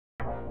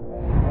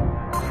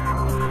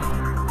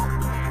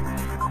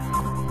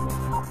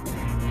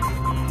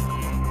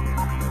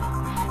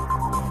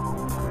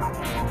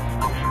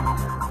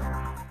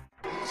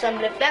Some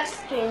reflects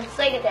to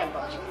inside the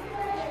temple.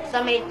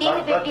 Some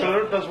 1850.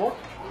 That does what?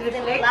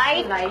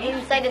 Light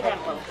inside the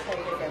temple.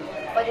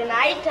 But in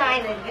night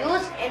time,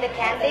 used in the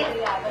candle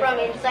from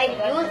inside,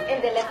 used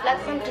in the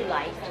reflection to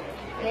light.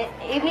 In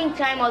evening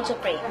time also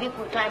pray.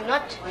 Before time,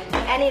 not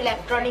any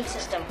electronic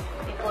system.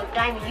 Before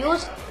time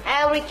use,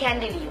 every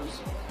candle use.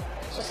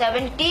 So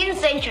 17th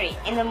century,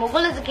 in the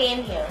Mughals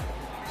came here.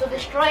 So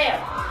destroyer,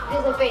 these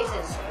are the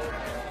faces.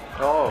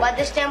 Oh. But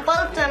this temple,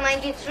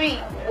 1093,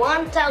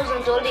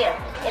 1000 earlier,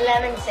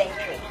 11th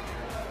century.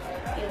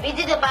 You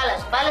visit the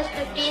palace,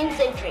 15th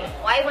century,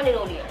 500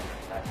 earlier.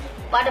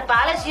 But the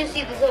palace you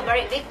see, this is a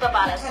very big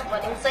palace.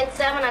 But inside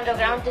 7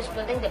 underground is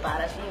building the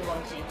palace, you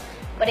won't see.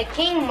 But a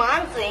King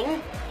Man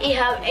Singh, he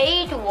have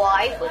 8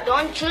 wives,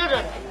 10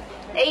 children.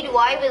 8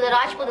 wives is a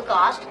Rajput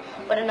caste,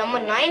 but the number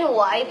 9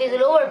 wife is a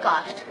lower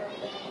caste.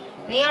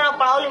 Near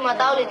Pauli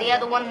Matauli, they are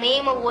the one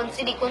name of one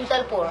city,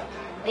 Kuntalpur.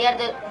 They are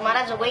the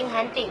Maharaja going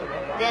hunting.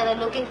 They are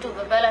looking to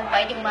rebel and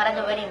fighting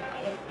Maharaja very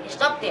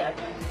stop there.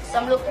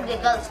 Some look at the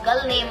girls,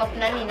 girl name of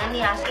Nani,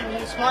 Nani asking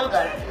his small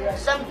girl.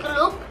 Some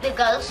look the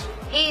girls,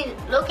 he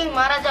looking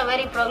Maharaja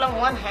very problem.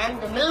 One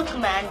hand the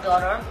milkman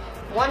daughter,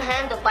 one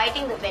hand the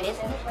fighting the finish.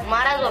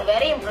 Maharaja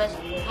very impressed.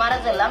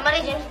 Maharaja love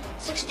marriage in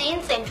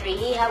 16th century.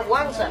 He have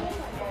one son.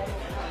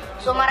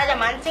 So Maharaja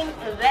Man Singh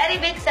very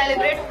big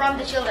celebrate from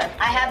the children.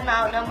 I have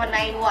now number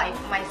 9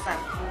 wife, my son.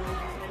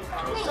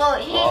 So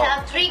he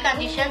have 3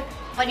 conditions,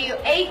 but you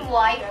 8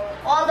 wife,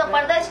 all the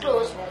parda is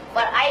closed,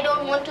 but I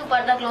don't want to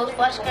parda close,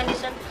 first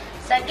condition.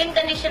 Second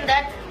condition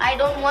that I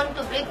don't want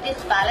to build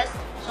this palace.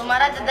 So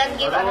Maharaj then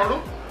give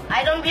another.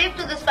 I don't believe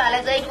to this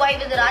palace. 8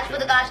 wife is the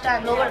Rajput caste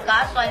and lower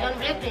caste, so I don't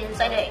believe to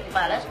inside a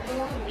palace.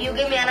 You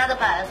give me another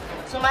palace.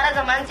 So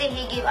Maharaj Man Singh,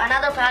 he give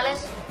another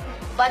palace,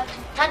 but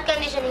third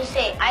condition he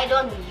say, I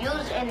don't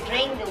use and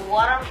drink the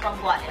water from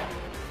Gwalior.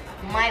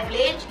 My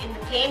village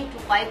came to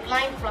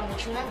pipeline from the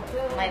Chuna,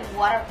 my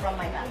water from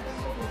my palace.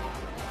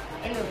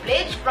 In the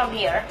village from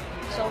here,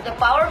 so the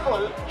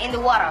powerful in the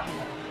water.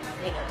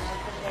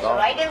 So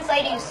right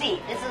inside you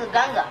see, this is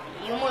Ganga.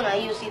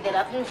 Yamuna, you see the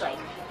left side.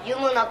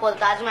 Yamuna called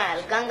Taj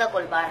Mahal, Ganga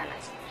called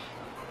Varanasi.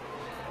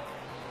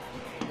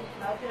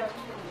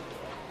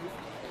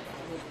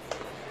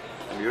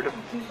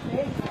 Beautiful.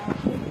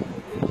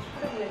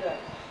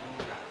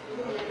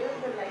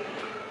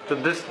 So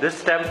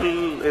this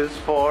temple is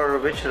for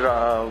which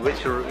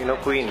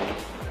queen,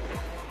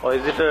 or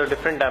is it a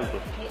different temple?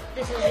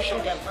 This is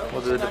Vishnu temple. Oh,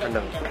 this is a different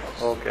temple.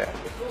 Okay.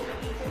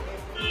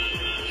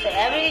 So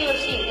everything you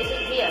see, this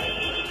is here.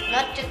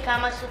 Not to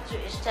Kama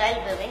Sutra style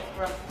building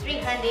from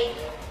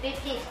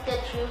 350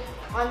 statues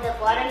on the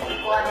foreign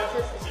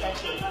goddesses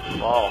statue.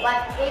 Wow.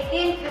 But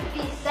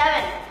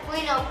 1857,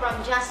 Queen of from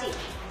Jhansi,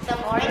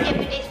 some orange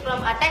epitaphs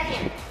from attack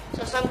him.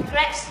 So some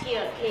cracks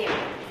here came.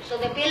 So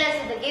the pillars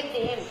is the gift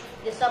to him.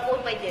 They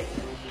support by this.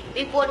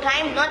 Before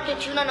time, not the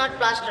tuna, not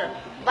plaster.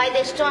 By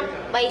the stone,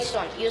 by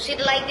stone. You see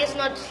it like this,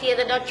 not here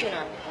the not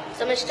tuna.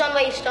 Some stone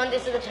by stone,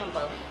 this is the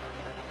temple.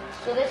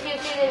 So this you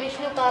see the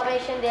Vishnu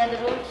carnation, they are the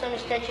rooms, some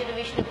statue of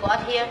Vishnu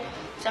got here,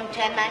 some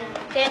 10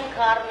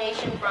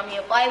 carnation from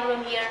here, 5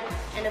 room here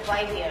and a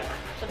 5 here.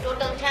 So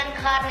total 10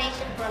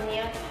 carnation from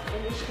here,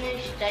 the Vishnu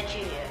statue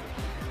here.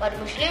 But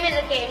Muslim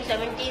came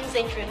 17th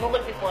century,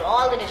 Mughal people,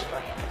 all the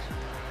destroyers.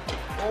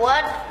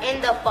 What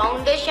in the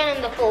foundation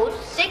in the 4th,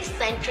 6th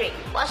century,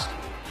 first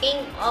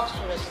king of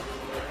Surasan.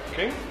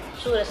 King?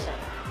 Surasan.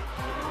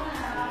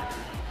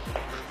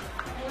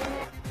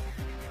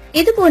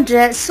 இது போன்ற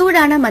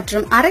சூடான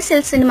மற்றும்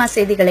அரசியல் cinema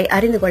செய்திகளை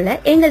அறிந்து கொள்ள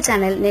எங்கள்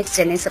channel next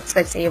ஜென்னை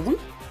subscribe செய்யவும்.